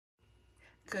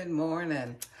Good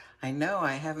morning. I know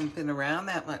I haven't been around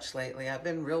that much lately. I've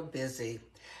been real busy.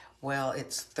 Well,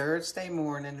 it's Thursday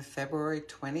morning, February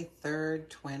 23rd,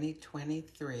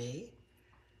 2023.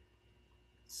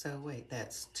 So wait,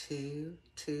 that's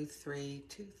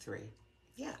 22323.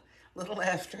 Yeah, a little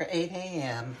after 8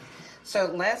 a.m. So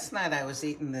last night I was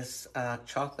eating this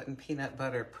chocolate and peanut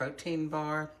butter protein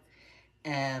bar,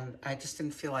 and I just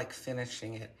didn't feel like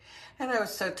finishing it. And I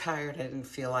was so tired I didn't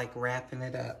feel like wrapping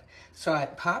it up. So I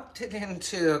popped it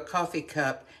into a coffee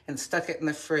cup and stuck it in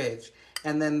the fridge.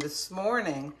 And then this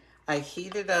morning I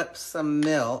heated up some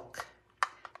milk,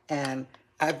 and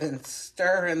I've been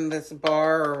stirring this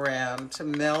bar around to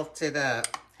melt it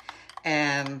up.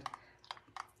 And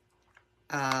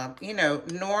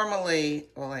normally,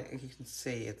 well, you can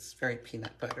see it's very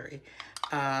peanut buttery.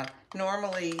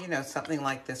 Normally, something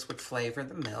like this would flavor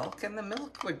the milk, and the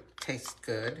milk would taste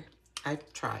good.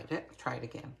 I've tried it. Try it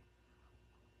again.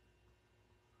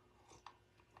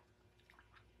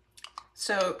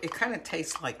 So it kind of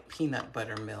tastes like peanut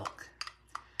butter milk,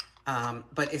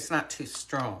 but it's not too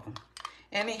strong.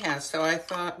 Anyhow, so I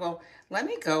thought, well, let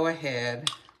me go ahead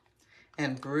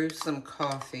and brew some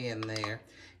coffee in there.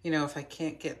 If I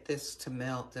can't get this to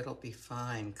melt, it'll be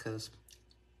fine, because,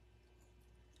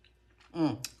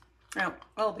 it'll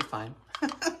be fine.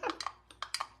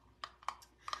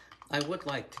 I would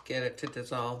like to get it to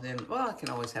dissolve in, well, I can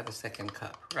always have a second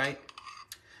cup, right?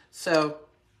 So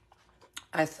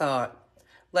I thought,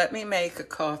 let me make a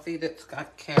coffee that's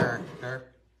got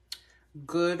character.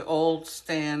 Good old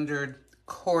standard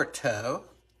Corto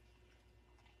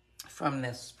from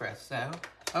Nespresso.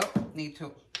 Oh, need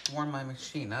to warm my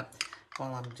machine up.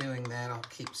 While I'm doing that, I'll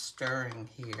keep stirring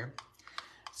here.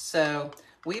 So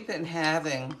we've been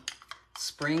having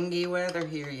springy weather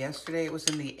here. Yesterday it was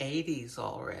in the 80s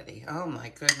already. Oh my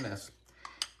goodness.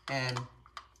 And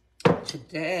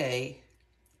today,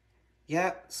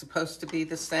 supposed to be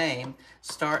the same.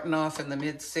 Starting off in the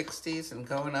mid 60s and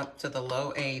going up to the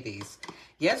low 80s.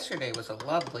 Yesterday was a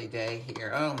lovely day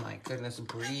here. Oh my goodness,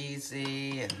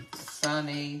 breezy and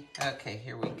sunny. Okay,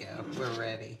 here we go. We're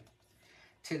ready.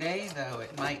 Today, though,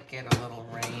 it might get a little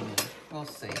rainy. We'll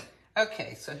see.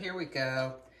 Okay, so here we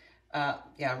go.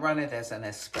 Run it as an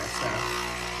espresso.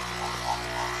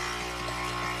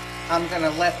 I'm going to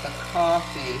let the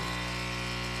coffee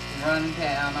run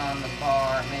down on the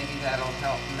bar. Maybe that'll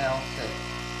help melt it.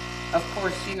 Of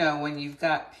course, when you've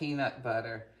got peanut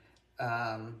butter,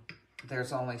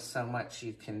 there's only so much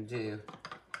you can do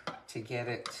to get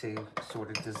it to sort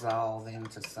of dissolve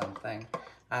into something.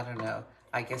 I don't know.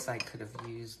 I guess I could have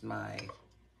used my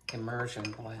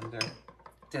immersion blender.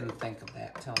 Didn't think of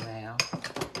that till now.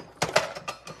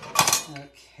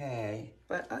 Okay,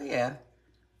 but oh yeah,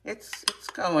 it's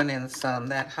going in some.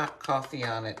 That hot coffee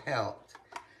on it helped.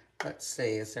 Let's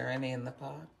see, is there any in the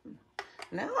pot?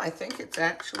 No, I think it's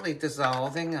actually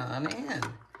dissolving on in.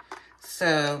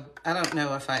 So I don't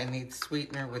know if I need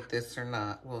sweetener with this or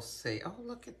not. We'll see. Oh,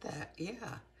 look at that.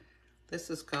 Yeah, this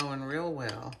is going real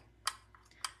well.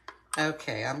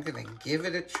 Okay, I'm gonna give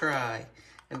it a try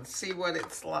and see what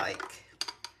it's like.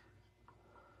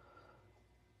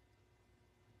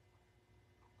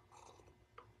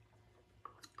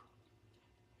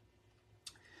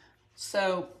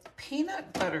 So,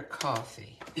 peanut butter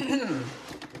coffee,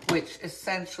 which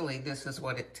essentially this is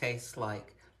what it tastes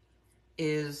like,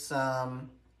 is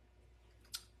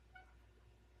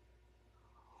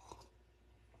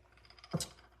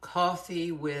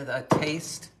coffee with a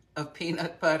taste of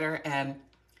peanut butter, and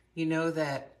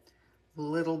that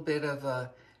little bit of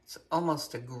it's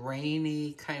almost a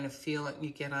grainy kind of feeling you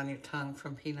get on your tongue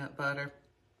from peanut butter.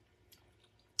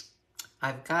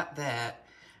 I've got that.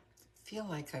 Feel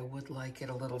like I would like it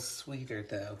a little sweeter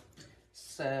though.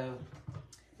 So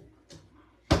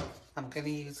I'm going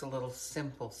to use a little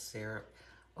simple syrup.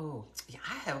 Oh, yeah,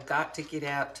 I have got to get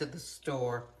out to the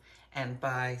store and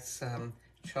buy some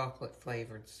chocolate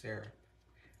flavored syrup.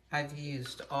 I've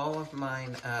used all of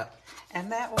mine up, and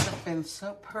that would have been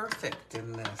so perfect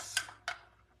in this.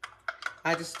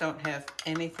 I just don't have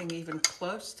anything even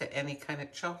close to any kind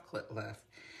of chocolate left.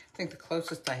 I think the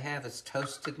closest I have is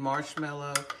toasted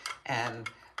marshmallow and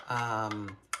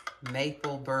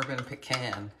maple bourbon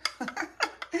pecan.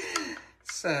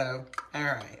 So, all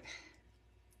right,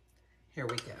 here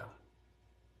we go.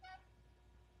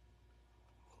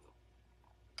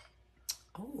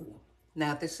 Oh,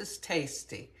 now this is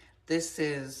tasty. This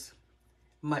is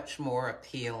much more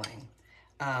appealing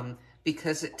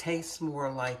because it tastes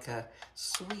more like a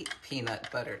sweet peanut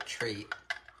butter treat.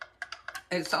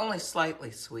 It's only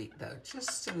slightly sweet though,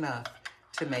 just enough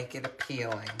to make it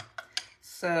appealing.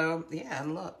 So, yeah,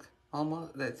 and look,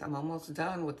 I'm almost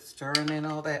done with stirring in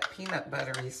all that peanut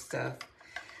buttery stuff.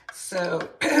 So,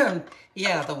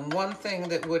 yeah, the one thing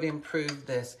that would improve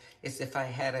this is if I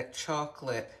had a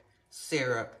chocolate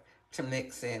syrup to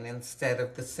mix in instead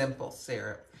of the simple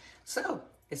syrup. So,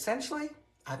 essentially,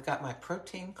 I've got my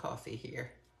protein coffee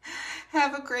here.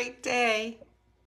 Have a great day.